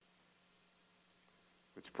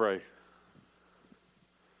Let's pray.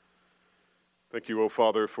 Thank you, O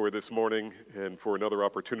Father, for this morning and for another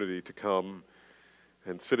opportunity to come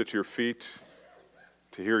and sit at your feet,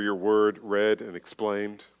 to hear your word read and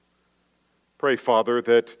explained. Pray, Father,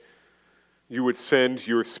 that you would send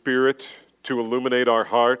your Spirit to illuminate our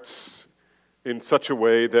hearts in such a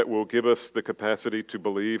way that will give us the capacity to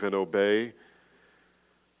believe and obey.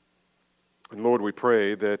 And Lord, we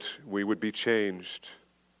pray that we would be changed.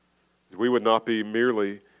 We would not be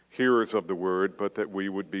merely hearers of the word, but that we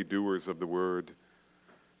would be doers of the word.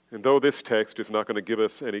 And though this text is not going to give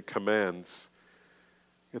us any commands,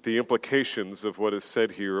 yet the implications of what is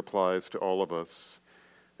said here applies to all of us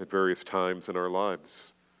at various times in our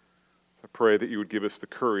lives. I pray that you would give us the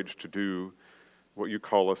courage to do what you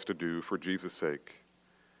call us to do for Jesus' sake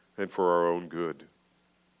and for our own good.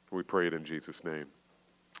 We pray it in Jesus' name.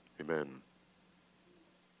 Amen.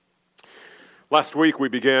 Last week we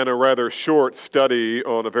began a rather short study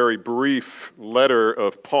on a very brief letter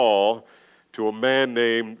of Paul to a man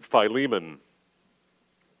named Philemon.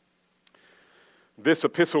 This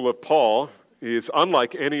epistle of Paul is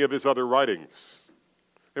unlike any of his other writings.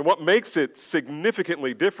 And what makes it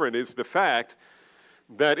significantly different is the fact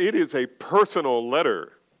that it is a personal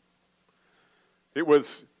letter.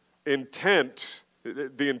 The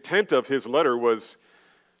intent of his letter was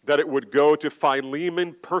that it would go to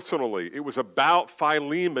Philemon personally. It was about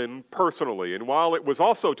Philemon personally. And while it was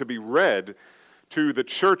also to be read to the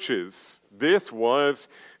churches, this was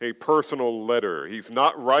a personal letter. He's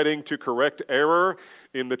not writing to correct error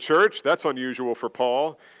in the church. That's unusual for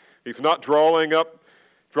Paul. He's not drawing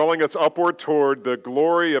us upward toward the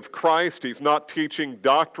glory of Christ. He's not teaching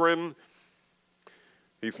doctrine.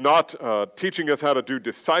 He's not teaching us how to do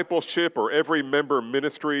discipleship or every member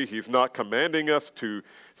ministry. He's not commanding us to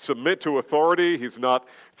submit to authority. He's not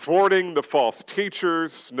thwarting the false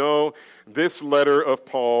teachers. No, this letter of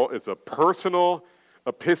Paul is a personal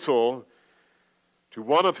epistle to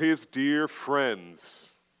one of his dear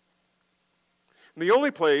friends. And the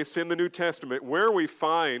only place in the New Testament where we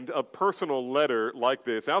find a personal letter like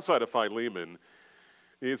this, outside of Philemon,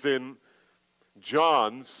 is in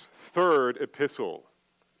John's third epistle.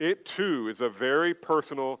 It, too, is a very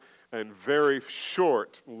personal and very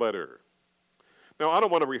short letter. Now, I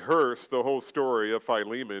don't want to rehearse the whole story of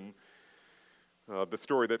Philemon, the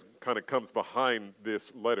story that kind of comes behind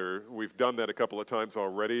this letter. We've done that a couple of times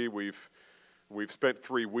already. We've spent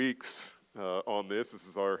 3 weeks on this. This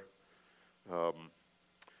is our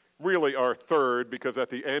really our third, because at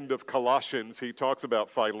the end of Colossians, he talks about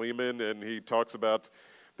Philemon and he talks about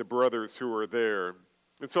the brothers who are there.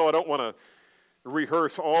 And so I don't want to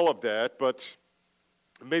rehearse all of that, but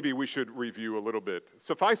maybe we should review a little bit.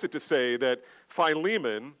 Suffice it to say that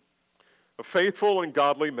Philemon, a faithful and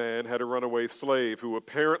godly man, had a runaway slave who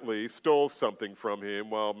apparently stole something from him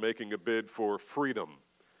while making a bid for freedom.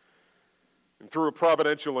 And through a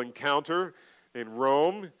providential encounter in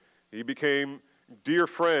Rome, he became dear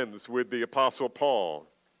friends with the Apostle Paul.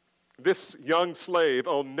 This young slave,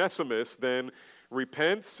 Onesimus, then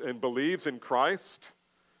repents and believes in Christ.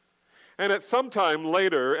 And at some time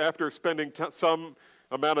later, after spending some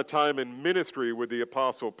amount of time in ministry with the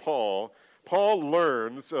Apostle Paul, Paul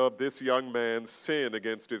learns of this young man's sin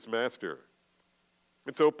against his master.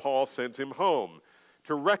 And so Paul sends him home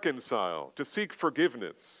to reconcile, to seek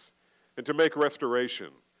forgiveness, and to make restoration.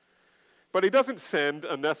 But he doesn't send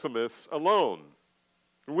Onesimus alone.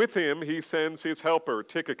 With him, he sends his helper,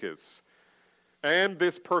 Tychicus, and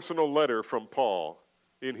this personal letter from Paul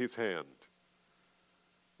in his hand.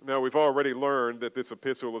 Now, we've already learned that this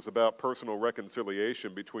epistle is about personal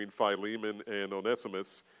reconciliation between Philemon and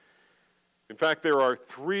Onesimus. In fact, there are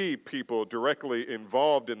 3 people directly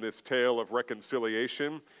involved in this tale of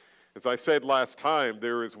reconciliation. As I said last time,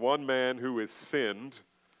 there is one man who is sinned.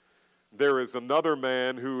 There is another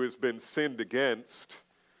man who has been sinned against.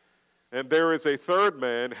 And there is a third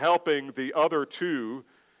man helping the other 2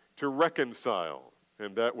 to reconcile,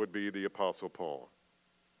 and that would be the Apostle Paul.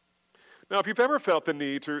 Now, if you've ever felt the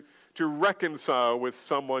need to reconcile with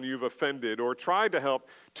someone you've offended, or tried to help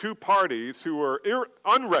 2 parties who are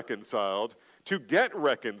unreconciled to get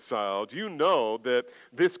reconciled, you know that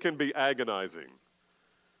this can be agonizing.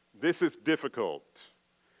 This is difficult.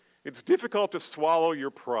 It's difficult to swallow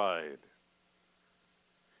your pride.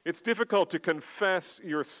 It's difficult to confess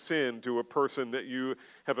your sin to a person that you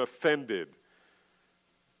have offended,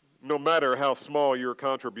 no matter how small your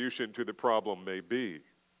contribution to the problem may be.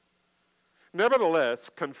 Nevertheless,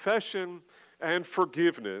 confession and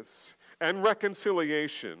forgiveness and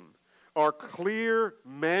reconciliation are clear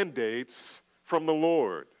mandates from the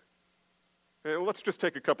Lord. And let's just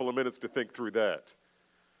take a couple of minutes to think through that.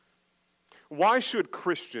 Why should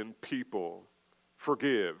Christian people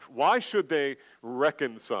forgive? Why should they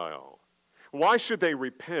reconcile? Why should they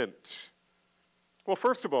repent? Well,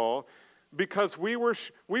 first of all, because we were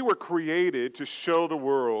created to show the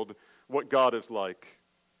world what God is like.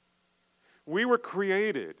 We were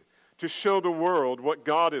created to show the world what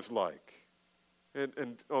God is like.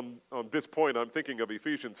 And on this point, I'm thinking of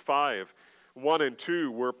Ephesians 5, 1 and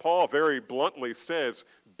 2, where Paul very bluntly says,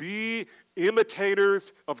 be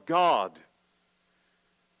imitators of God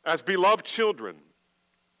as beloved children,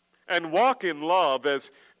 and walk in love as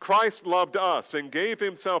Christ loved us and gave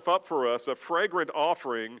himself up for us, a fragrant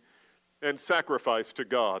offering and sacrifice to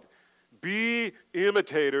God. Be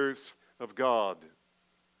imitators of God.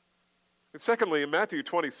 And secondly, in Matthew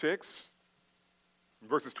 26,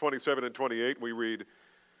 verses 27 and 28, we read,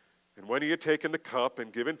 and when he had taken the cup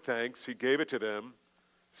and given thanks, he gave it to them,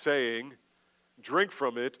 saying, drink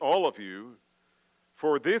from it, all of you,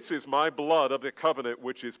 for this is my blood of the covenant,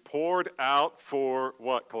 which is poured out for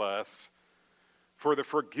what, class? For the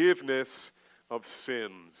forgiveness of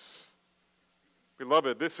sins.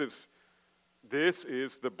 Beloved, this is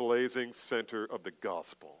the blazing center of the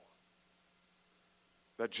gospel.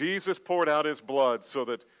 That Jesus poured out his blood so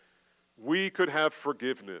that we could have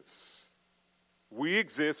forgiveness. We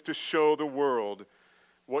exist to show the world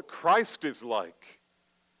what Christ is like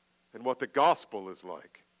and what the gospel is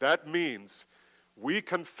like. That means we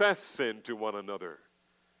confess sin to one another,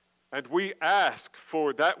 and we ask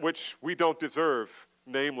for that which we don't deserve,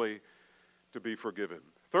 namely, to be forgiven.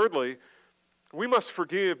 Thirdly, we must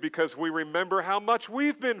forgive because we remember how much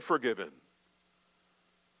we've been forgiven.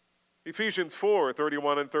 Ephesians 4,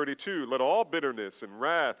 31 and 32, let all bitterness and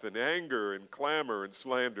wrath and anger and clamor and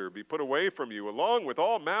slander be put away from you, along with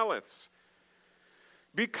all malice.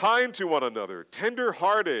 Be kind to one another,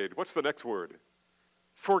 tender-hearted. What's the next word?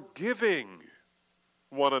 Forgiving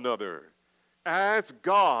one another, as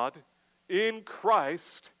God in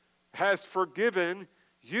Christ has forgiven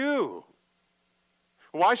you.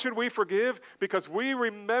 Why should we forgive? Because we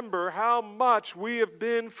remember how much we have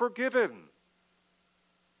been forgiven.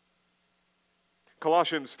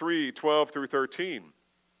 Colossians 3, 12 through 13.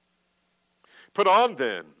 Put on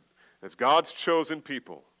then, as God's chosen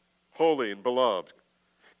people, holy and beloved,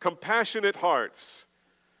 compassionate hearts,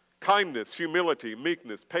 kindness, humility,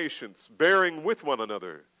 meekness, patience, bearing with one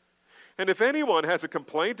another. And if anyone has a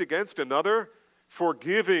complaint against another,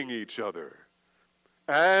 forgiving each other,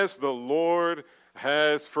 as the Lord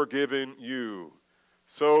has forgiven you,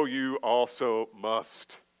 so you also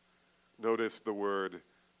must. Notice the word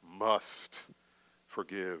must.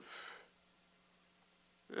 Forgive.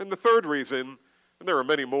 And the third reason, and there are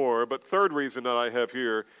many more, but third reason that I have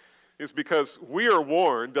here is because we are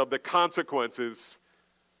warned of the consequences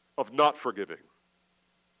of not forgiving.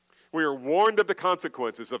 We are warned of the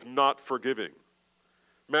consequences of not forgiving.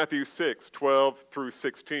 Matthew 6, 12 through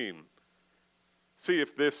 16. See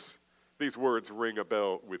if these words ring a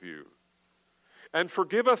bell with you. And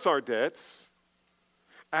forgive us our debts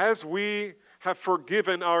as we have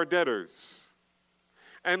forgiven our debtors.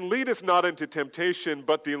 And lead us not into temptation,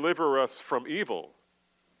 but deliver us from evil.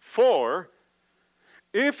 For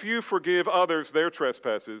if you forgive others their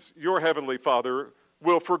trespasses, your heavenly Father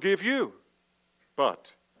will forgive you.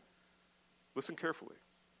 But, listen carefully,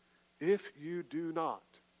 if you do not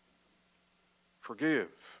forgive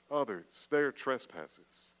others their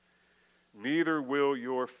trespasses, neither will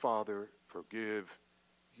your Father forgive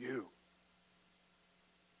you.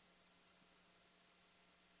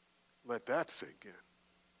 Let that sink in.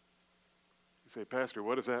 You say, Pastor,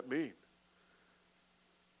 what does that mean?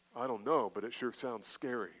 I don't know, but it sure sounds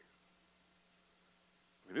scary.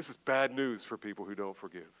 I mean, this is bad news for people who don't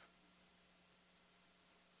forgive.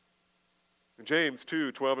 In James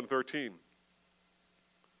 2, 12 and 13,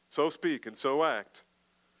 so speak and so act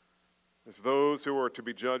as those who are to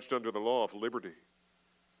be judged under the law of liberty.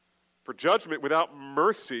 For judgment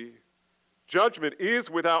is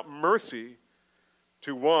without mercy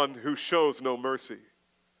to one who shows no mercy.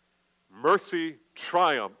 Mercy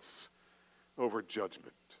triumphs over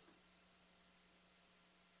judgment.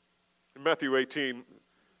 In Matthew 18,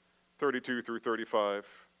 32 through 35,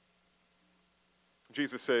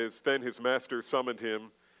 Jesus says, then his master summoned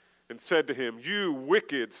him and said to him, you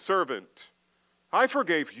wicked servant, I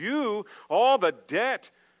forgave you all the debt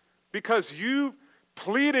because you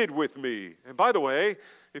pleaded with me. And by the way,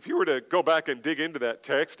 if you were to go back and dig into that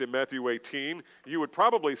text in Matthew 18, you would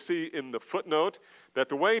probably see in the footnote that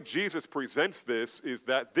the way Jesus presents this is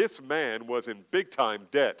that this man was in big-time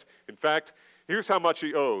debt. In fact, here's how much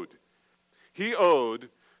he owed. He owed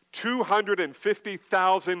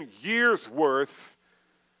 250,000 years' worth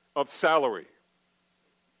of salary.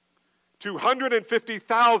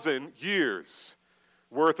 250,000 years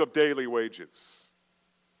worth of daily wages.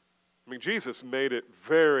 I mean, Jesus made it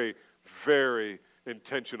very, very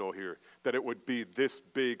intentional here that it would be this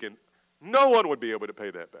big, and no one would be able to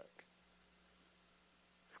pay that back.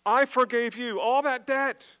 I forgave you all that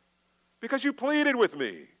debt because you pleaded with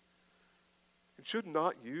me. And should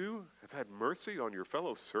not you have had mercy on your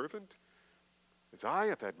fellow servant as I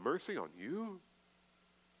have had mercy on you?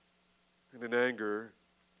 And in anger,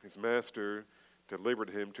 his master delivered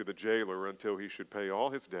him to the jailer until he should pay all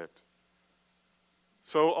his debt.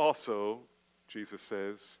 So also, Jesus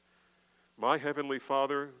says, my heavenly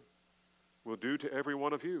Father will do to every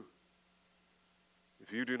one of you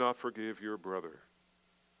if you do not forgive your brother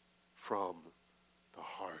from the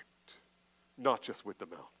heart, not just with the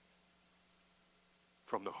mouth,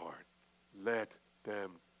 from the heart. Let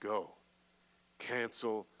them go.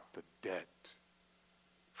 Cancel the debt.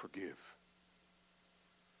 Forgive.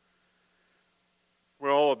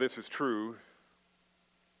 Well, all of this is true,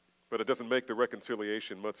 but it doesn't make the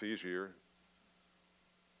reconciliation much easier.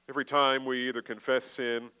 Every time we either confess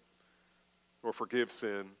sin or forgive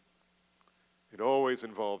sin, it always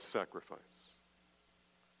involves sacrifice.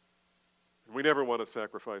 And we never want to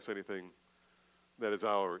sacrifice anything that is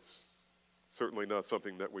ours, certainly not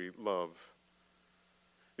something that we love.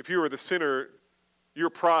 If you are the sinner, your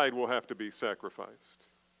pride will have to be sacrificed.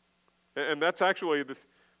 And that's actually the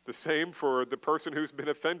same for the person who's been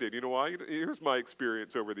offended. You know why? Here's my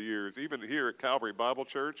experience over the years, even here at Calvary Bible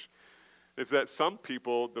Church, is that some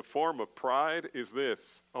people, the form of pride is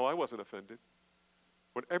this: oh, I wasn't offended.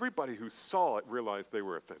 When everybody who saw it realized they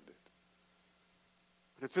were offended.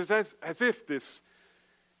 And it's as if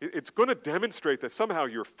it's going to demonstrate that somehow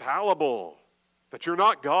you're fallible, that you're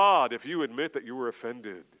not God if you admit that you were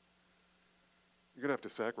offended. You're going to have to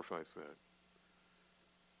sacrifice that.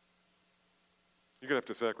 You're going to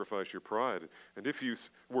have to sacrifice your pride. And if you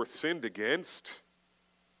were sinned against,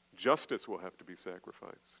 justice will have to be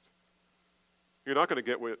sacrificed. You're not going to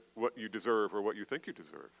get what you deserve or what you think you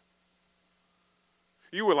deserve.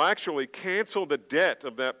 You will actually cancel the debt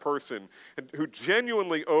of that person who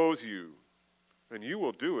genuinely owes you. And you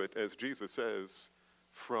will do it, as Jesus says,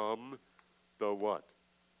 from the what?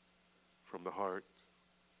 From the heart.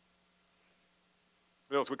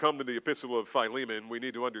 Now, as we come to the epistle of Philemon, we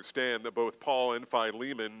need to understand that both Paul and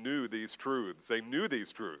Philemon knew these truths. They knew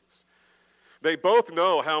these truths. They both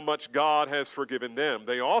know how much God has forgiven them.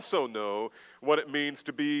 They also know what it means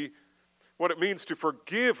to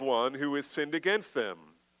forgive one who has sinned against them.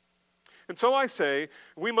 And so I say,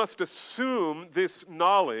 we must assume this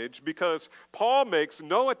knowledge because Paul makes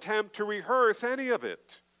no attempt to rehearse any of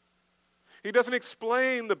it. He doesn't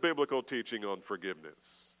explain the biblical teaching on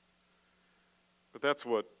forgiveness. But that's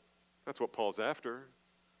what Paul's after.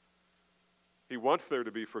 He wants there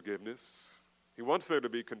to be forgiveness. He wants there to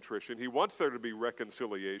be contrition. He wants there to be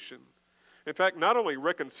reconciliation. In fact, not only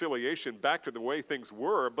reconciliation back to the way things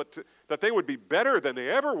were, but that they would be better than they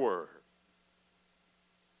ever were.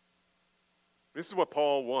 This is what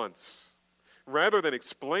Paul wants. Rather than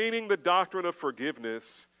explaining the doctrine of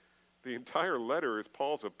forgiveness, the entire letter is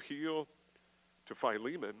Paul's appeal to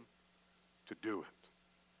Philemon to do it.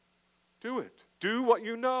 Do it. Do what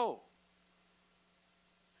you know.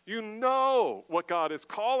 You know what God is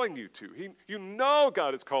calling you to. You know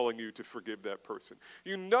God is calling you to forgive that person.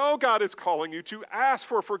 You know God is calling you to ask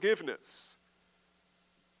for forgiveness.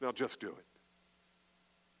 Now just do it.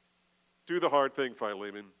 Do the hard thing,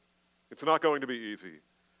 Philemon. It's not going to be easy.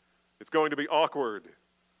 It's going to be awkward.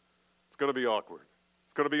 It's going to be awkward.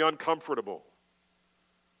 It's going to be uncomfortable.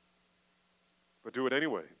 But do it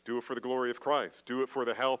anyway. Do it for the glory of Christ. Do it for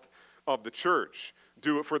the health of the church.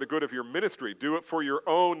 Do it for the good of your ministry. Do it for your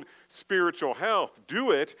own spiritual health. Do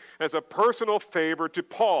it as a personal favor to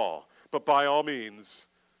Paul. But by all means,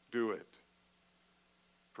 do it.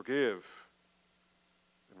 Forgive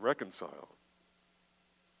and reconcile.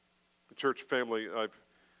 The church family, I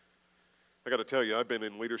got to tell you, I've been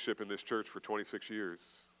in leadership in this church for 26 years.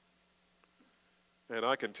 And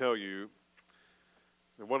I can tell you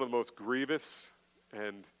that one of the most grievous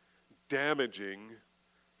and damaging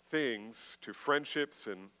things to friendships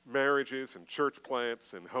and marriages and church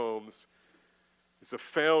plants and homes is a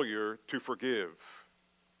failure to forgive,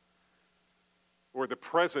 or the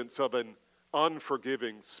presence of an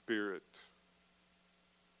unforgiving spirit.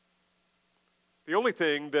 The only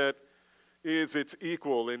thing that is its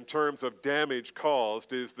equal in terms of damage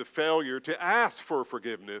caused is the failure to ask for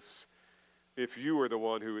forgiveness if you are the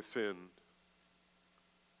one who has sinned.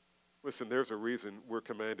 Listen, there's a reason we're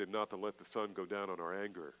commanded not to let the sun go down on our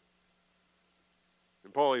anger.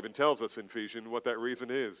 And Paul even tells us in Ephesians what that reason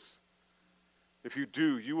is. If you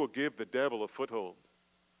do, you will give the devil a foothold.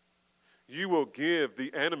 You will give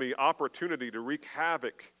the enemy opportunity to wreak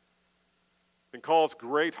havoc and cause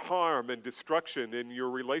great harm and destruction in your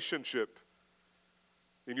relationship,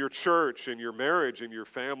 in your church, in your marriage, in your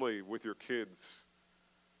family, with your kids.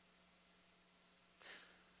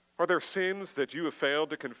 Are there sins that you have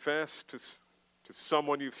failed to confess to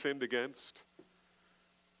someone you've sinned against?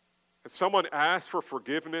 Has someone asked for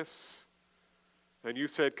forgiveness and you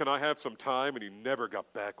said, "Can I have some time?" and you never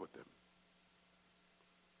got back with them?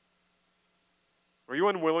 Are you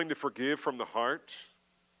unwilling to forgive from the heart?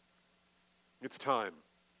 It's time.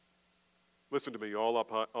 Listen to me,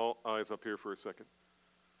 all eyes up here for a second.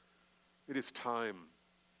 It is time.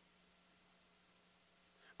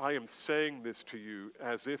 I am saying this to you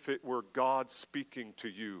as if it were God speaking to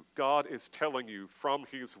you. God is telling you from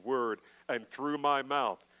His Word and through my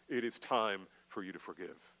mouth, it is time for you to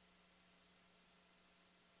forgive.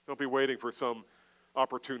 Don't be waiting for some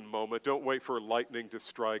opportune moment. Don't wait for lightning to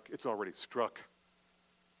strike. It's already struck.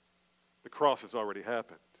 The cross has already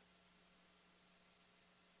happened.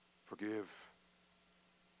 Forgive.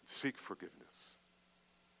 Seek forgiveness.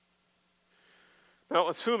 Now,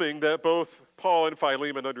 assuming that both Paul and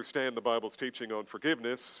Philemon understand the Bible's teaching on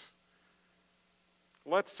forgiveness,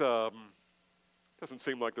 doesn't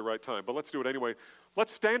seem like the right time, but let's do it anyway.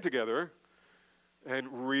 Let's stand together and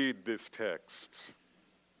read this text.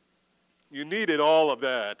 You needed all of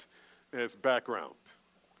that as background.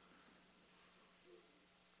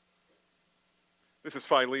 This is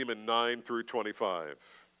Philemon 9 through 25.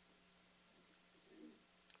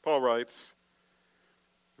 Paul writes,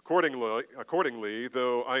 Accordingly,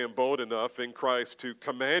 though I am bold enough in Christ to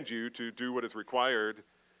command you to do what is required,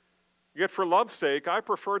 yet for love's sake I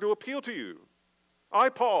prefer to appeal to you. I,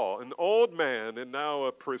 Paul, an old man and now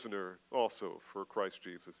a prisoner also for Christ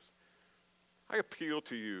Jesus. I appeal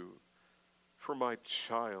to you for my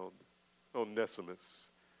child, Onesimus,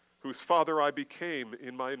 whose father I became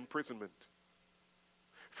in my imprisonment.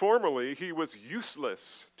 Formerly he was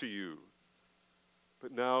useless to you,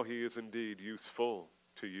 but now he is indeed useful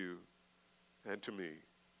to you and to me.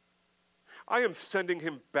 I am sending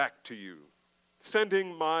him back to you,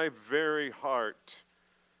 sending my very heart.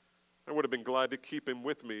 I would have been glad to keep him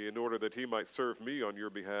with me in order that he might serve me on your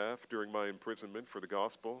behalf during my imprisonment for the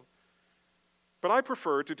gospel. But I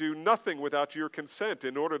prefer to do nothing without your consent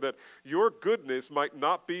in order that your goodness might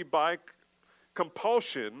not be by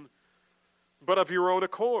compulsion, but of your own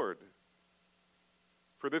accord.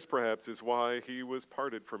 For this perhaps is why he was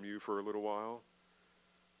parted from you for a little while,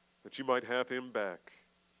 that you might have him back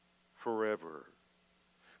forever,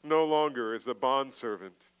 no longer as a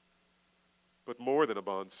bondservant, but more than a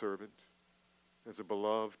bondservant, as a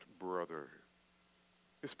beloved brother,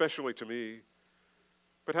 especially to me,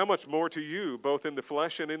 but how much more to you, both in the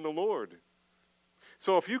flesh and in the Lord.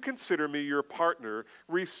 So if you consider me your partner,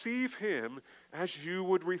 receive him as you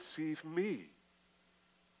would receive me.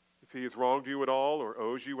 If he has wronged you at all or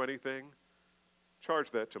owes you anything,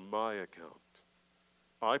 charge that to my account.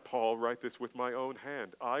 I, Paul, write this with my own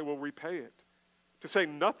hand. I will repay it, to say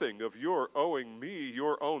nothing of your owing me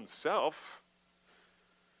your own self.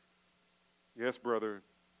 Yes, brother,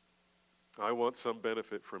 I want some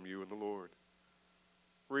benefit from you in the Lord.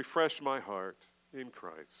 Refresh my heart in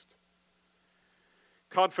Christ.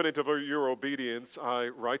 Confident of your obedience, I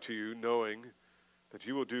write to you, knowing that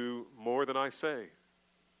you will do more than I say.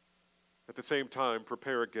 At the same time,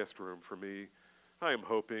 prepare a guest room for me. I am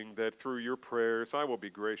hoping that through your prayers I will be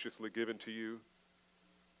graciously given to you.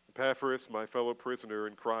 Epaphras, my fellow prisoner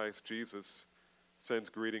in Christ Jesus, sends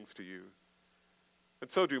greetings to you. And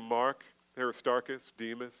so do Mark, Aristarchus,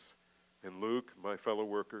 Demas, and Luke, my fellow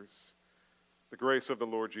workers. The grace of the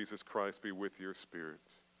Lord Jesus Christ be with your spirit.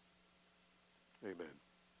 Amen.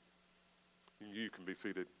 You can be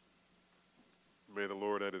seated. May the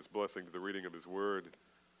Lord add his blessing to the reading of his word.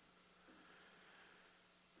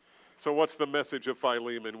 So what's the message of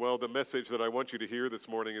Philemon? Well, the message that I want you to hear this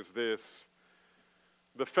morning is this.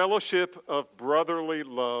 The fellowship of brotherly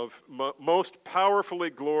love most powerfully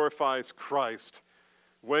glorifies Christ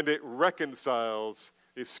when it reconciles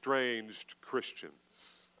estranged Christians.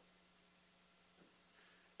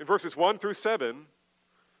 In verses 1 through 7,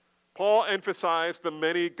 Paul emphasized the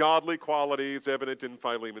many godly qualities evident in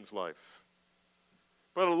Philemon's life.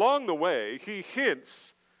 But along the way, he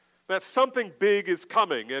hints that something big is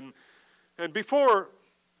coming. And before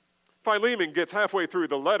Philemon gets halfway through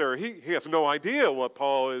the letter, he has no idea what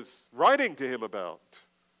Paul is writing to him about.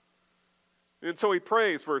 And so he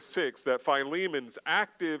prays, verse 6, that Philemon's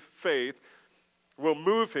active faith will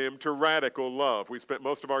move him to radical love. We spent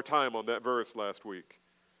most of our time on that verse last week.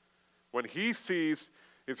 When he sees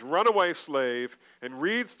his runaway slave, and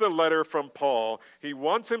reads the letter from Paul, he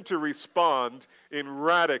wants him to respond in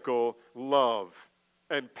radical love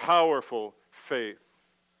and powerful faith.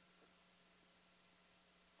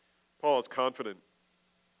 Paul is confident.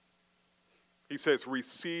 He says,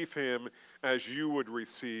 receive him as you would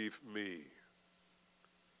receive me.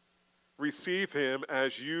 Receive him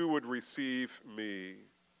as you would receive me.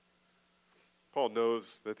 Paul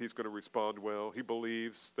knows that he's going to respond well. He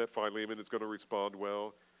believes that Philemon is going to respond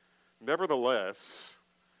well. Nevertheless,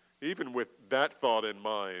 even with that thought in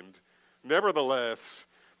mind, nevertheless,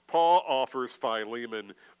 Paul offers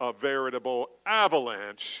Philemon a veritable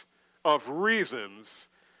avalanche of reasons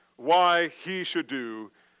why he should do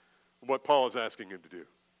what Paul is asking him to do.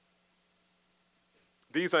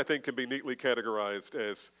 These, I think, can be neatly categorized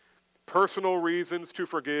as personal reasons to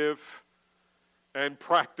forgive and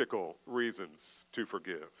practical reasons to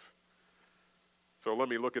forgive. So let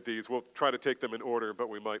me look at these. We'll try to take them in order, but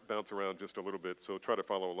we might bounce around just a little bit, so try to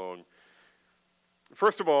follow along.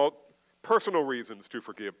 First of all, personal reasons to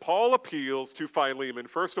forgive. Paul appeals to Philemon,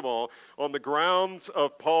 first of all, on the grounds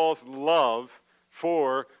of Paul's love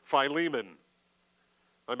for Philemon.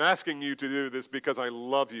 I'm asking you to do this because I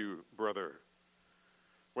love you, brother.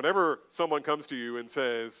 Whenever someone comes to you and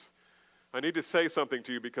says, I need to say something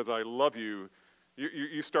to you because I love you,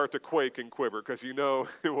 you start to quake and quiver because you know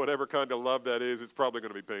whatever kind of love that is, it's probably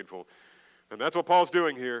going to be painful. And that's what Paul's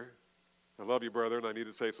doing here. I love you, brother, and I need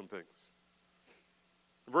to say some things.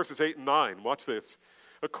 Verses 8 and 9, watch this.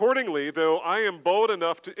 Accordingly, though I am bold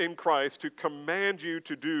enough in Christ to command you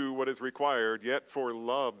to do what is required, yet for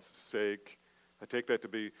love's sake, I take that to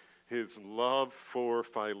be his love for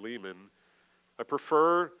Philemon, I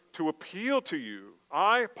prefer to appeal to you,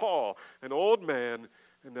 I, Paul, an old man,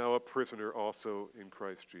 and now a prisoner also in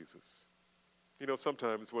Christ Jesus. You know,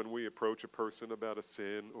 sometimes when we approach a person about a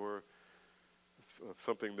sin or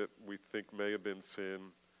something that we think may have been sin,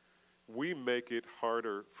 we make it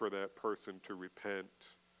harder for that person to repent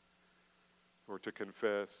or to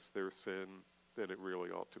confess their sin than it really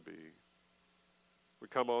ought to be. We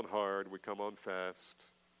come on hard, we come on fast,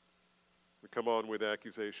 we come on with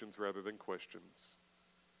accusations rather than questions.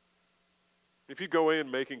 If you go in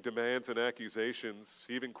making demands and accusations,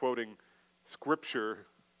 even quoting Scripture,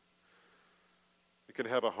 it can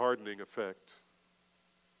have a hardening effect,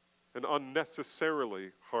 an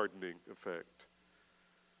unnecessarily hardening effect.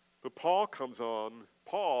 But Paul comes on,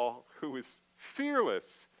 Paul, who is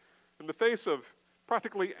fearless in the face of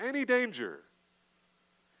practically any danger,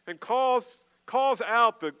 and calls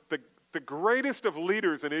out the greatest of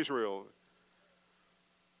leaders in Israel.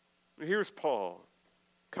 And here's Paul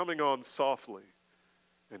coming on softly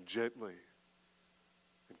and gently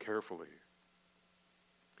and carefully.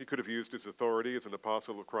 He could have used his authority as an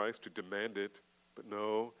apostle of Christ to demand it, but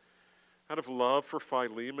no. Out of love for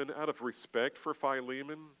Philemon, out of respect for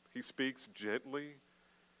Philemon, he speaks gently.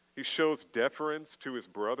 He shows deference to his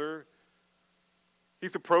brother.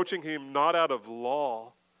 He's approaching him not out of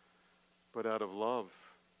law, but out of love.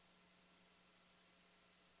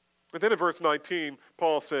 And then in verse 19,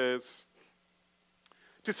 Paul says,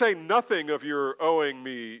 to say nothing of your owing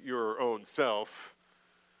me your own self,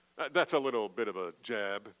 that's a little bit of a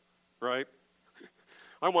jab, right?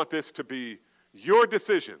 I want this to be your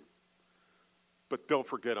decision, but don't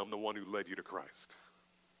forget I'm the one who led you to Christ.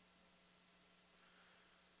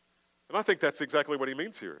 And I think that's exactly what he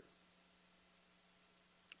means here.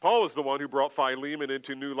 Paul is the one who brought Philemon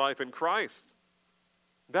into new life in Christ.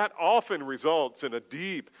 That often results in a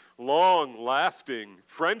deep, long-lasting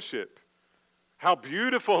friendship. How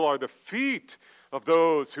beautiful are the feet of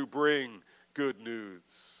those who bring good news.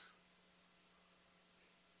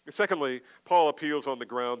 Secondly, Paul appeals on the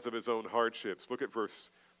grounds of his own hardships. Look at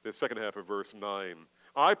the second half of verse 9.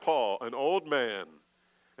 I, Paul, an old man,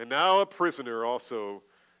 and now a prisoner also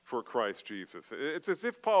for Christ Jesus. It's as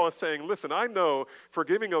if Paul is saying, listen, I know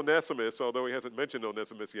forgiving Onesimus, although he hasn't mentioned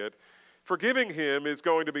Onesimus yet, forgiving him is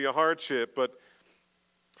going to be a hardship, but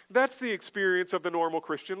that's the experience of the normal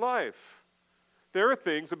Christian life. There are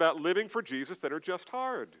things about living for Jesus that are just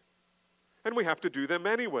hard. And we have to do them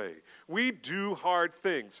anyway. We do hard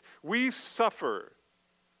things. We suffer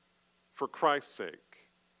for Christ's sake.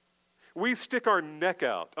 We stick our neck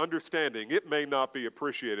out, understanding it may not be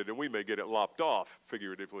appreciated and we may get it lopped off,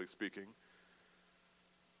 figuratively speaking.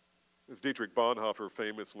 As Dietrich Bonhoeffer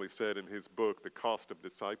famously said in his book, The Cost of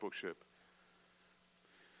Discipleship,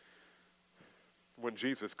 when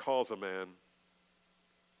Jesus calls a man,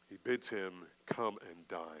 he bids him come and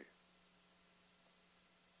die.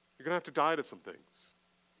 You're going to have to die to some things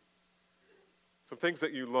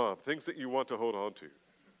that you love, things that you want to hold on to.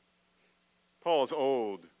 Paul is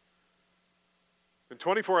old And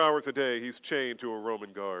 24 hours a day, he's chained to a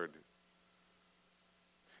Roman guard.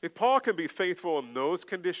 If Paul can be faithful in those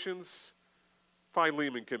conditions,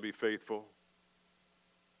 Philemon can be faithful.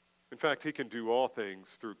 In fact, he can do all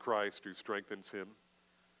things through Christ who strengthens him.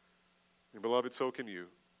 And beloved, so can you.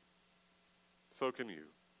 So can you.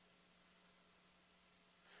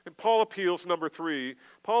 And Paul appeals, number 3,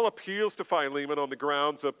 Paul appeals to Philemon on the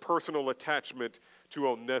grounds of personal attachment to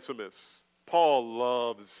Onesimus. Paul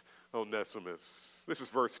loves Onesimus. This is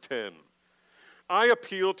verse 10. I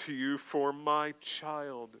appeal to you for my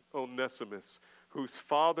child, Onesimus, whose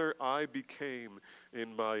father I became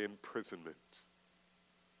in my imprisonment.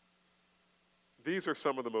 These are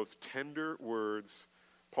some of the most tender words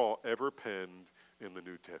Paul ever penned in the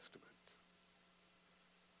New Testament.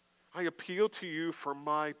 I appeal to you for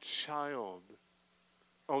my child,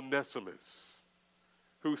 Onesimus,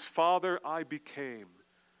 whose father I became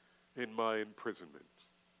in my imprisonment.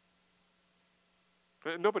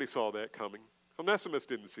 And nobody saw that coming. Onesimus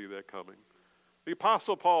didn't see that coming. The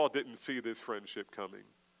Apostle Paul didn't see this friendship coming.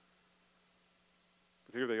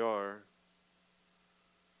 But here they are.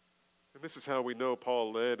 And this is how we know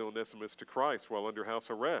Paul led Onesimus to Christ while under house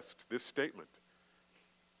arrest, this statement.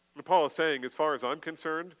 And Paul is saying, as far as I'm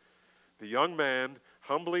concerned, the young man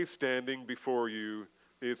humbly standing before you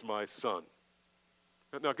is my son.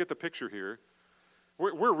 Now get the picture here.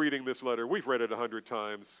 We're reading this letter. We've read it 100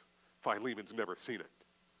 times. Philemon's never seen it,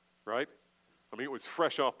 right? I mean, it was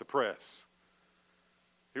fresh off the press.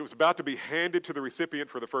 It was about to be handed to the recipient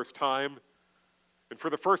for the first time. And for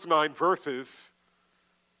the first 9 verses,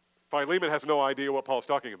 Philemon has no idea what Paul's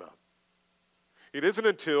talking about. It isn't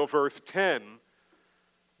until verse 10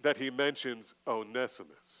 that he mentions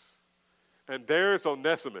Onesimus. And there's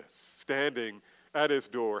Onesimus standing at his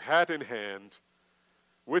door, hat in hand,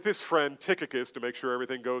 with his friend Tychicus to make sure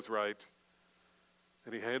everything goes right.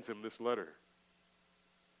 And he hands him this letter.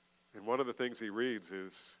 And one of the things he reads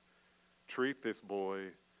is, treat this boy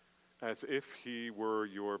as if he were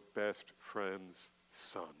your best friend's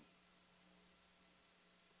son.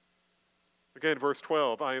 Again, verse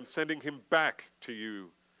 12, I am sending him back to you,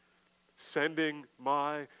 sending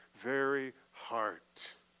my very heart.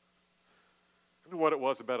 I don't know what it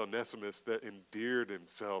was about Onesimus that endeared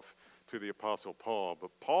himself to the Apostle Paul, but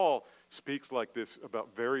Paul speaks like this about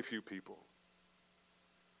very few people.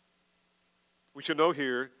 We should know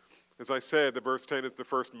here, as I said, that verse 10 is the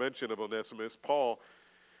first mention of Onesimus. Paul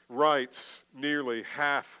writes nearly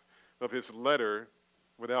half of his letter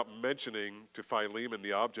without mentioning to Philemon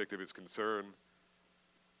the object of his concern.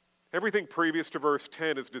 Everything previous to verse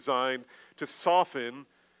 10 is designed to soften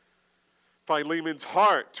Philemon's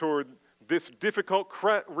heart toward this difficult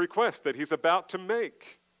request that he's about to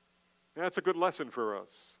make. That's a good lesson for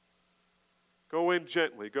us. Go in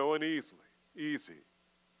gently, go in easy.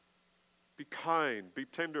 Be kind, be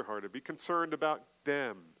tenderhearted, be concerned about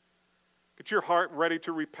them. Get your heart ready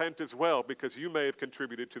to repent as well, because you may have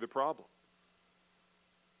contributed to the problem.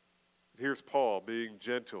 Here's Paul being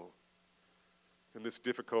gentle in this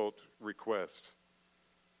difficult request.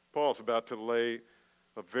 Paul's about to lay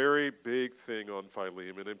a very big thing on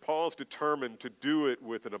Philemon, and Paul's determined to do it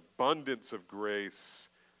with an abundance of grace.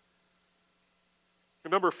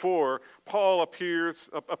 And number 4, Paul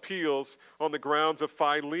appeals on the grounds of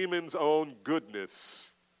Philemon's own goodness.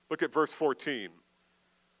 Look at verse 14.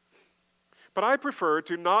 But I prefer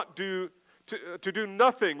to do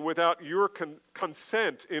nothing without your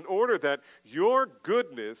consent, in order that your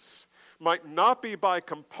goodness might not be by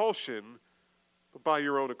compulsion, but by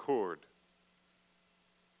your own accord.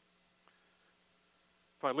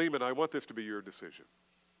 Philemon, I want this to be your decision.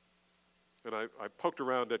 And I poked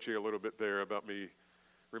around at you a little bit there about me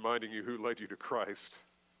reminding you who led you to Christ.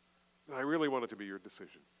 And I really want it to be your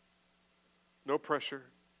decision. No pressure,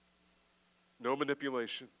 no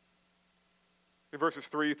manipulation. In verses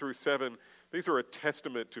 3 through 7, these are a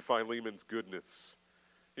testament to Philemon's goodness.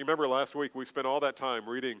 You remember last week we spent all that time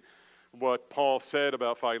reading what Paul said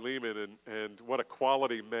about Philemon and what a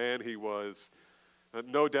quality man he was.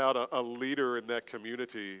 No doubt a leader in that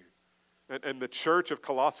community. And the church of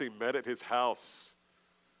Colossae met at his house.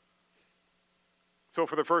 So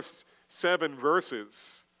for the first 7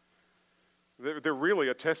 verses, they're really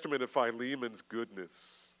a testament of Philemon's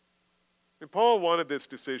goodness. And Paul wanted this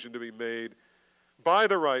decision to be made by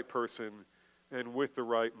the right person and with the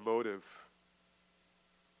right motive.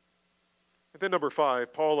 And then number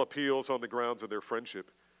 5, Paul appeals on the grounds of their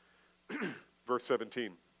friendship. Verse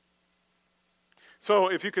 17. So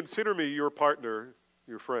if you consider me your partner,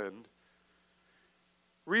 your friend,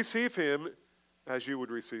 receive him as you would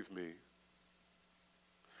receive me.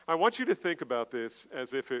 I want you to think about this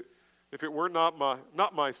as if it if it were not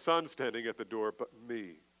my son standing at the door, but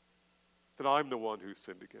me, that I'm the one who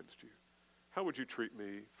sinned against you, how would you treat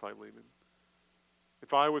me, Philemon?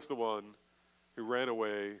 If I was the one who ran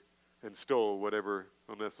away and stole whatever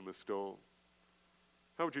Onesimus stole,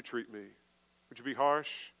 how would you treat me? Would you be harsh?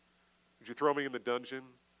 Would you throw me in the dungeon?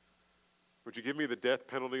 Would you give me the death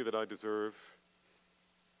penalty that I deserve?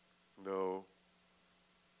 No.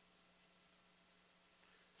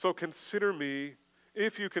 So consider me,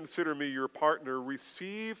 if you consider me your partner,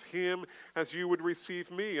 receive him as you would receive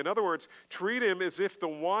me. In other words, treat him as if the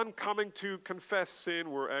one coming to confess sin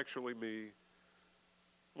were actually me.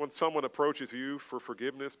 When someone approaches you for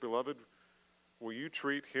forgiveness, beloved, will you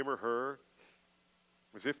treat him or her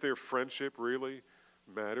as if their friendship really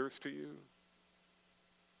matters to you?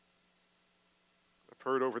 I've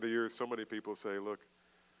heard over the years so many people say, look,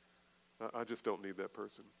 I just don't need that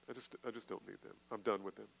person. I just don't need them. I'm done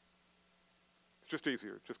with them. It's just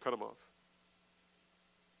easier. Just cut them off.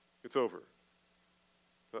 It's over.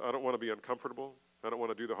 I don't want to be uncomfortable. I don't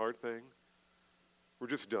want to do the hard thing. We're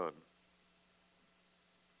just done.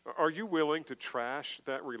 Are you willing to trash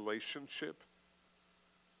that relationship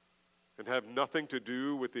and have nothing to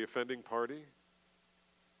do with the offending party?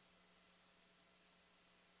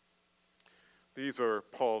 These are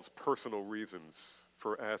Paul's personal reasons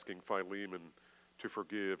for asking Philemon to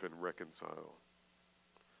forgive and reconcile.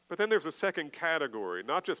 But then there's a second category,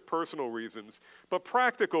 not just personal reasons, but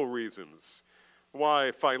practical reasons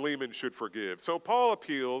why Philemon should forgive. So Paul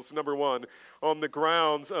appeals, number one, on the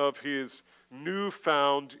grounds of his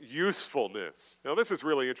newfound usefulness. Now this is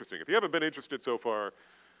really interesting. If you haven't been interested so far,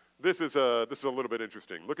 this is a little bit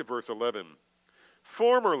interesting. Look at verse 11.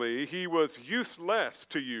 Formerly he was useless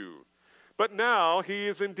to you, but now he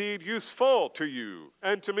is indeed useful to you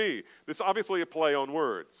and to me. This is obviously a play on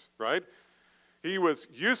words, right? He was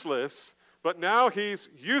useless, but now he's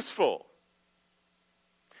useful.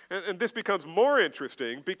 And this becomes more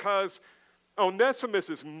interesting because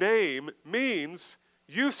Onesimus' name means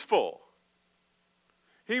useful.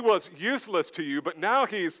 He was useless to you, but now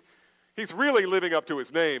he's really living up to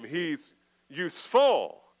his name. He's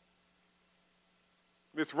useful.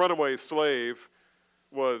 This runaway slave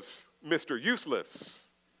was Mr. Useless,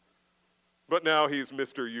 but now he's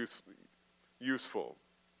Mr. Useful.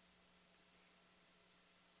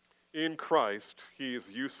 In Christ, he is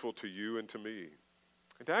useful to you and to me.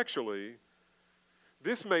 And actually,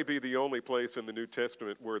 this may be the only place in the New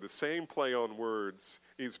Testament where the same play on words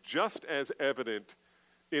is just as evident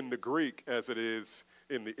in the Greek as it is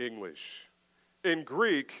in the English. In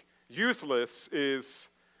Greek, useless is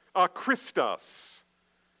akristos,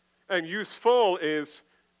 and useful is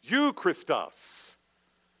eukristos.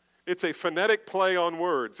 It's a phonetic play on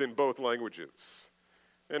words in both languages.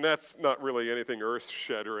 And that's not really anything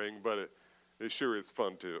earth-shattering, but it sure is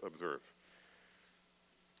fun to observe.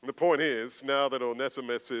 The point is, now that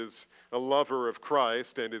Onesimus is a lover of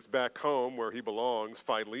Christ and is back home where he belongs,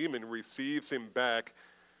 Philemon receives him back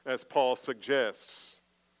as Paul suggests.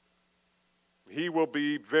 He will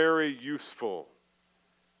be very useful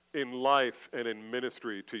in life and in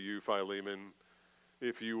ministry to you, Philemon,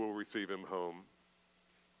 if you will receive him home.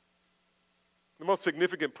 The most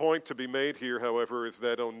significant point to be made here, however, is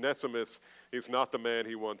that Onesimus is not the man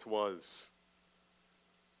he once was.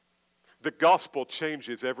 The gospel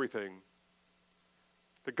changes everything.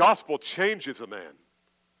 The gospel changes a man.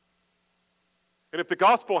 And if the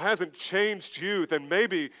gospel hasn't changed you, then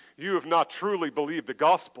maybe you have not truly believed the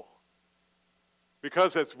gospel.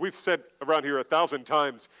 Because as we've said around here 1,000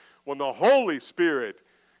 times, when the Holy Spirit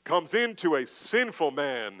comes into a sinful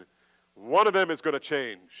man, one of them is going to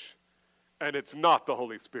change. And it's not the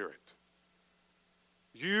Holy Spirit.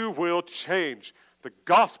 You will change. The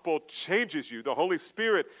gospel changes you. The Holy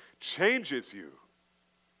Spirit changes you.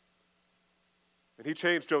 And he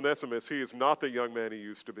changed Onesimus. He is not the young man he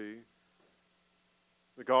used to be.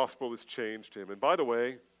 The gospel has changed him. And by the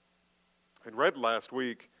way, I read last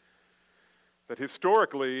week that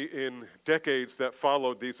historically, in decades that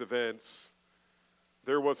followed these events,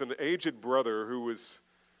 there was an aged brother who was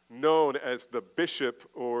known as the bishop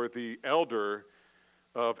or the elder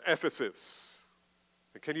of Ephesus.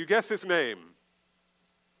 And can you guess his name?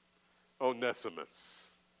 Onesimus.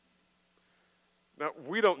 Now,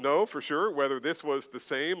 we don't know for sure whether this was the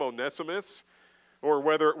same Onesimus or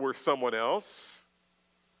whether it were someone else.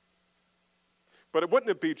 But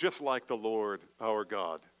wouldn't it be just like the Lord, our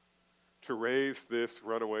God, to raise this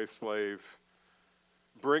runaway slave,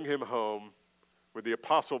 bring him home with the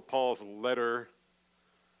Apostle Paul's letter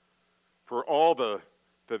for all the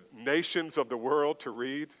nations of the world to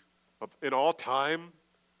read in all time,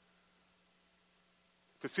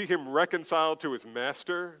 to see him reconciled to his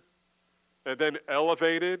master, and then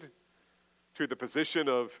elevated to the position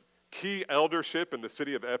of key eldership in the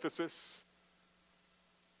city of Ephesus.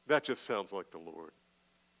 That just sounds like the Lord.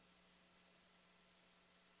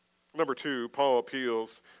 Number 2, Paul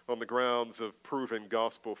appeals on the grounds of proven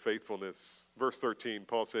gospel faithfulness. Verse 13,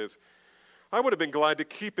 Paul says, I would have been glad to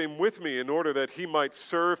keep him with me in order that he might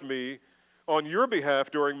serve me on your behalf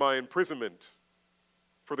during my imprisonment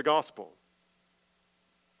for the gospel.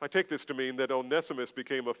 I take this to mean that Onesimus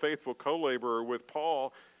became a faithful co-laborer with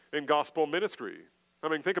Paul in gospel ministry. I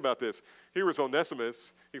mean, think about this. Here is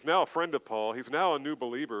Onesimus. He's now a friend of Paul. He's now a new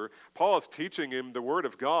believer. Paul is teaching him the word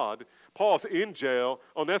of God. Paul's in jail.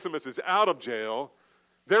 Onesimus is out of jail.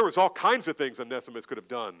 There was all kinds of things Onesimus could have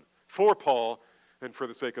done for Paul and for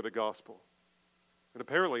the sake of the gospel. And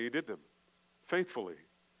apparently he did them faithfully.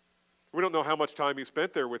 We don't know how much time he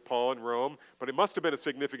spent there with Paul in Rome, but it must have been a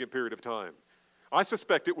significant period of time. I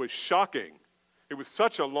suspect it was shocking. It was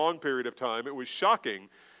such a long period of time. It was shocking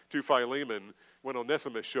to Philemon when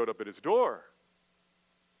Onesimus showed up at his door.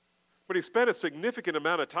 But he spent a significant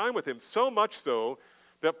amount of time with him, so much so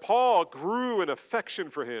that Paul grew in affection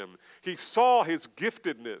for him. He saw his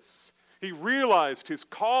giftedness. He realized his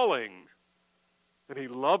calling. And he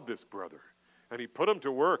loved this brother. And he put him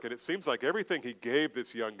to work. And it seems like everything he gave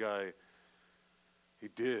this young guy, he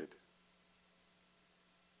did.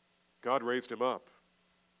 God raised him up.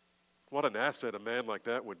 What an asset a man like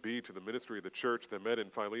that would be to the ministry of the church that met in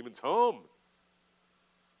Philemon's home.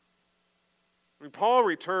 I mean, Paul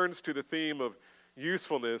returns to the theme of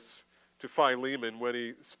usefulness to Philemon when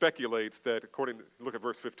he speculates that, look at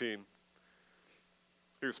verse 15.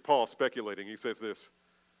 Here's Paul speculating. He says this,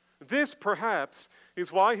 this perhaps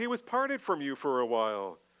is why he was parted from you for a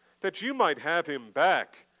while, that you might have him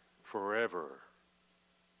back forever.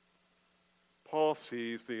 Paul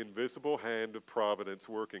sees the invisible hand of providence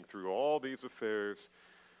working through all these affairs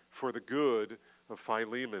for the good of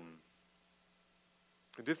Philemon.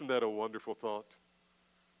 And isn't that a wonderful thought?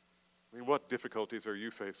 I mean, what difficulties are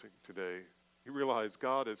you facing today? You realize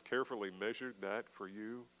God has carefully measured that for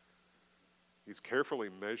you. He's carefully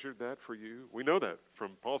measured that for you. We know that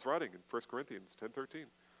from Paul's writing in 1 Corinthians 10:13.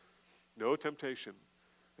 No temptation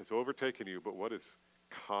has overtaken you but what is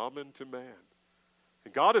common to man.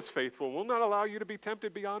 And God is faithful, will not allow you to be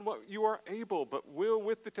tempted beyond what you are able, but will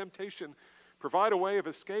with the temptation provide a way of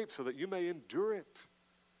escape so that you may endure it.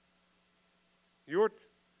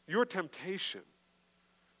 Your temptation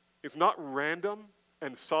is not random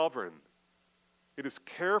and sovereign. It is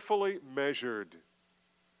carefully measured.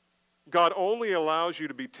 God only allows you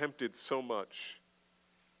to be tempted so much.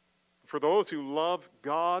 For those who love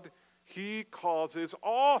God, He causes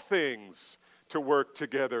all things to work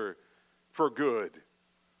together for good.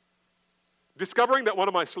 Discovering that one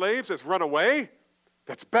of my slaves has run away,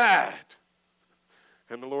 that's bad.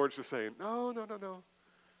 And the Lord's just saying, no.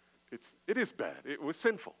 It is bad. It was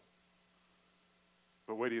sinful.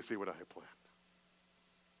 But wait till you see what I have planned.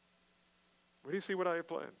 Wait till you see what I have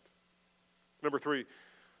planned. Number 3,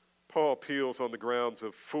 Paul appeals on the grounds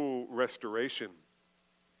of full restoration.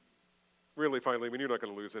 Really, Philemon, you're not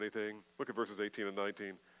going to lose anything. Look at verses 18 and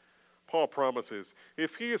 19. Paul promises,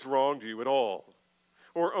 if he has wronged you at all,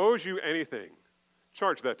 or owes you anything,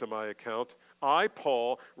 charge that to my account. I,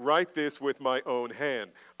 Paul, write this with my own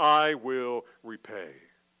hand. I will repay.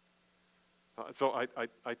 So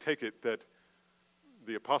I take it that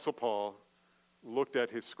the Apostle Paul looked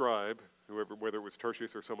at his scribe, whoever, whether it was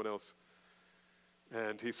Tertius or someone else,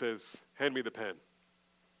 and he says, hand me the pen.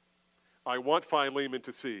 I want Philemon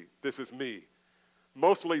to see this is me.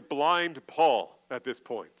 Mostly blind Paul at this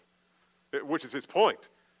point, which is his point.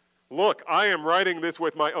 Look, I am writing this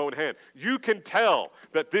with my own hand. You can tell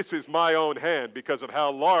that this is my own hand because of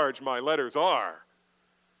how large my letters are.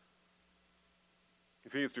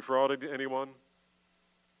 If he has defrauded anyone,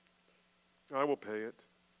 I will pay it.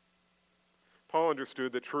 Paul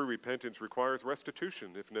understood that true repentance requires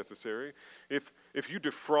restitution if necessary. If you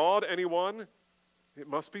defraud anyone, it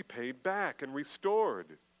must be paid back and restored.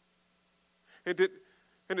 And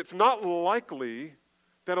it's not likely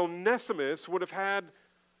that Onesimus would have had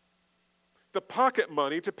the pocket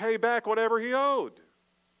money to pay back whatever he owed.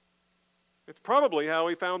 It's probably how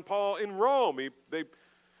he found Paul in Rome.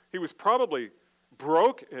 He was probably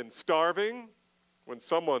broke and starving when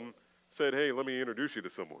someone said, hey, let me introduce you to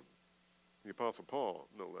someone. The Apostle Paul,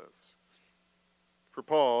 no less. For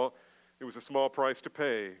Paul, it was a small price to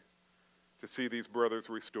pay to see these brothers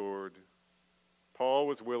restored. Paul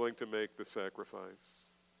was willing to make the sacrifice.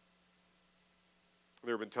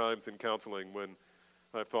 There have been times in counseling when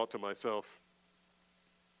I've thought to myself,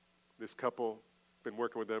 this couple, been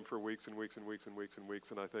working with them for weeks and weeks and weeks and weeks and weeks,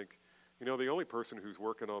 and I think, The only person who's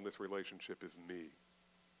working on this relationship is me.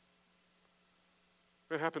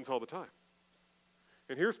 It happens all the time.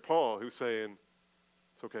 And here's Paul who's saying,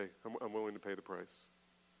 it's okay, I'm willing to pay the price.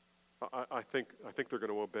 I think they're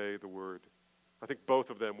going to obey the word. I think both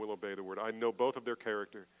of them will obey the word. I know both of their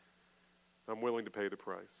character. I'm willing to pay the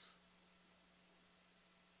price.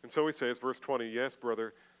 And so he says, verse 20, yes,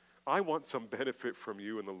 brother, I want some benefit from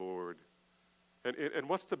you in the Lord. And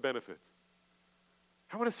what's the benefit?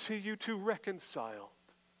 I want to see you two reconciled.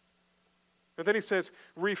 And then he says,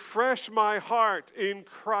 refresh my heart in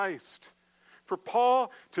Christ. For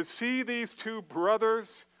Paul to see these two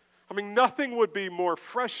brothers, nothing would be more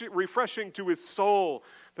refreshing to his soul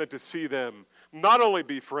than to see them not only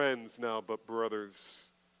be friends now, but brothers.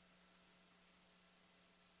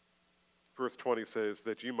 Verse 20 says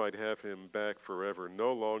that you might have him back forever,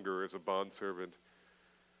 no longer as a bondservant,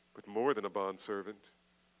 but more than a bondservant,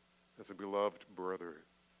 as a beloved brother.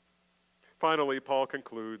 Finally, Paul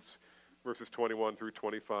concludes verses 21 through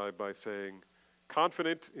 25 by saying,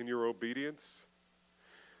 confident in your obedience,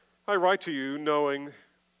 I write to you knowing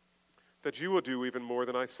that you will do even more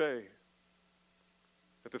than I say.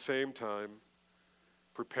 At the same time,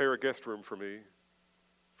 prepare a guest room for me,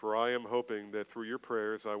 for I am hoping that through your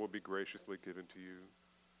prayers I will be graciously given to you.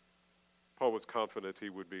 Paul was confident he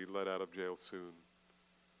would be let out of jail soon.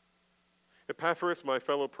 Epaphras, my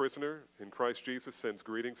fellow prisoner in Christ Jesus, sends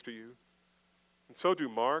greetings to you. And so do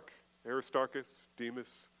Mark, Aristarchus,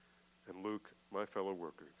 Demas, and Luke, my fellow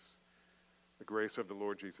workers. The grace of the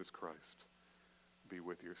Lord Jesus Christ be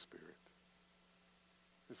with your spirit.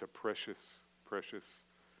 It's a precious, precious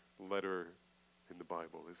letter in the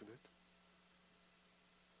Bible, isn't it?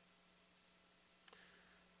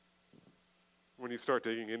 When you start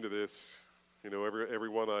digging into this,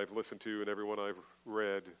 everyone I've listened to and everyone I've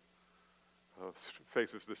read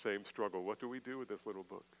faces the same struggle. What do we do with this little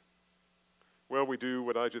book? Well, we do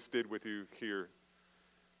what I just did with you here.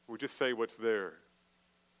 We just say what's there,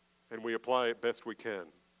 and we apply it best we can.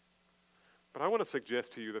 But I want to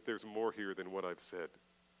suggest to you that there's more here than what I've said.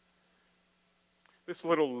 This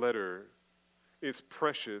little letter is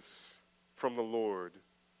precious from the Lord,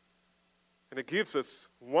 and it gives us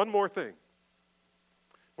one more thing.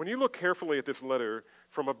 When you look carefully at this letter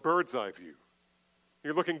from a bird's eye view,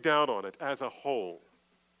 you're looking down on it as a whole,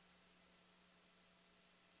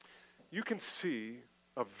 you can see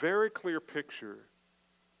a very clear picture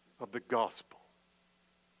of the gospel.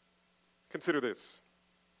 Consider this.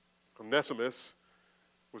 Onesimus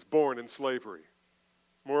was born in slavery.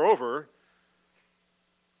 Moreover,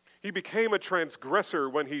 he became a transgressor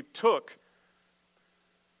when he took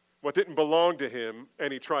what didn't belong to him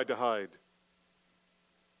and he tried to hide.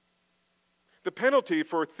 The penalty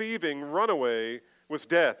for thieving runaway was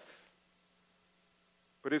death.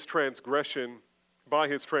 But by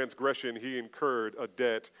his transgression, he incurred a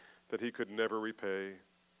debt that he could never repay.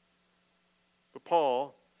 But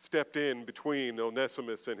Paul stepped in between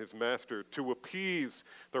Onesimus and his master to appease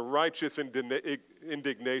the righteous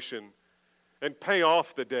indignation and pay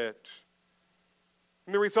off the debt.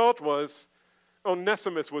 And the result was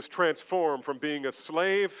Onesimus was transformed from being a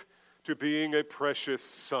slave to being a precious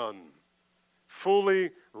son,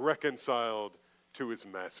 fully reconciled to his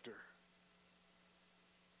master.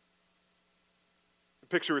 The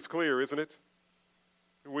picture is clear, isn't it?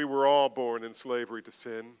 We were all born in slavery to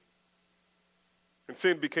sin. And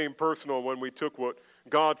sin became personal when we took what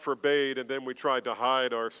God forbade and then we tried to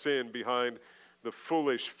hide our sin behind the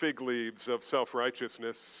foolish fig leaves of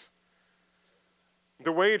self-righteousness.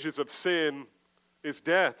 The wages of sin is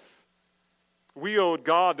death. We owed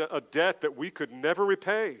God a debt that we could never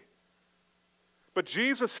repay. But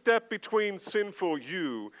Jesus stepped between sinful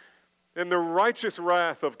you and the righteous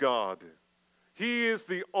wrath of God. He is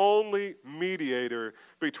the only mediator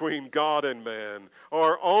between God and man,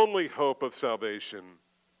 our only hope of salvation.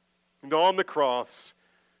 And on the cross,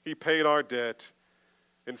 he paid our debt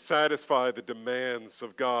and satisfied the demands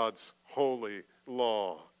of God's holy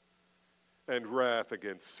law and wrath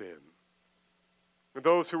against sin. And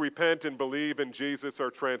those who repent and believe in Jesus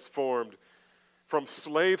are transformed from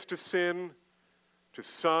slaves to sin to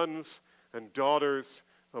sons and daughters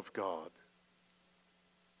of God.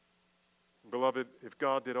 Beloved, if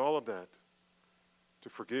God did all of that to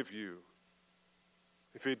forgive you,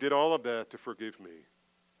 if he did all of that to forgive me,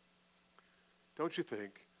 don't you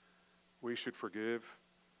think we should forgive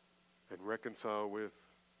and reconcile with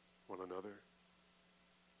one another?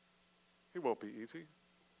 It won't be easy.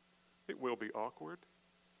 It will be awkward.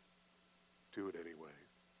 Do it anyway.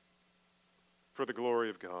 For the glory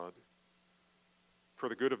of God, for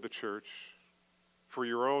the good of the church, for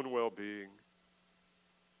your own well-being.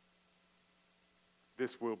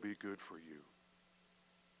 this will be good for you.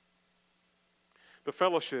 The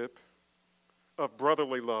fellowship of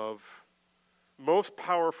brotherly love most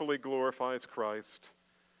powerfully glorifies Christ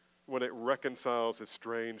when it reconciles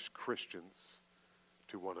estranged Christians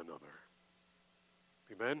to one another.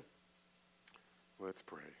 Amen? Let's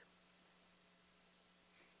pray.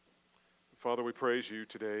 Father, we praise you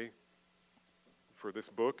today for this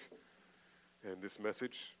book and this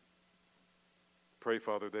message. Pray,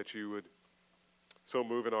 Father, that you would so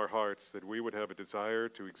move in our hearts that we would have a desire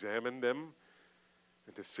to examine them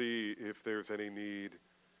and to see if there's any need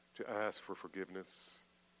to ask for forgiveness.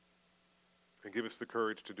 And give us the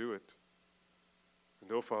courage to do it.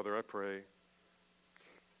 And oh, Father, I pray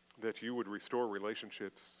that you would restore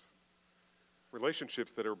relationships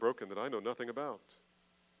that are broken that I know nothing about.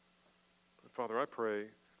 But Father, I pray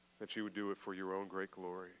that you would do it for your own great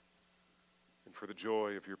glory and for the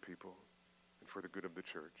joy of your people and for the good of the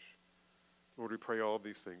church. Lord, we pray all of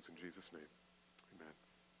these things in Jesus' name.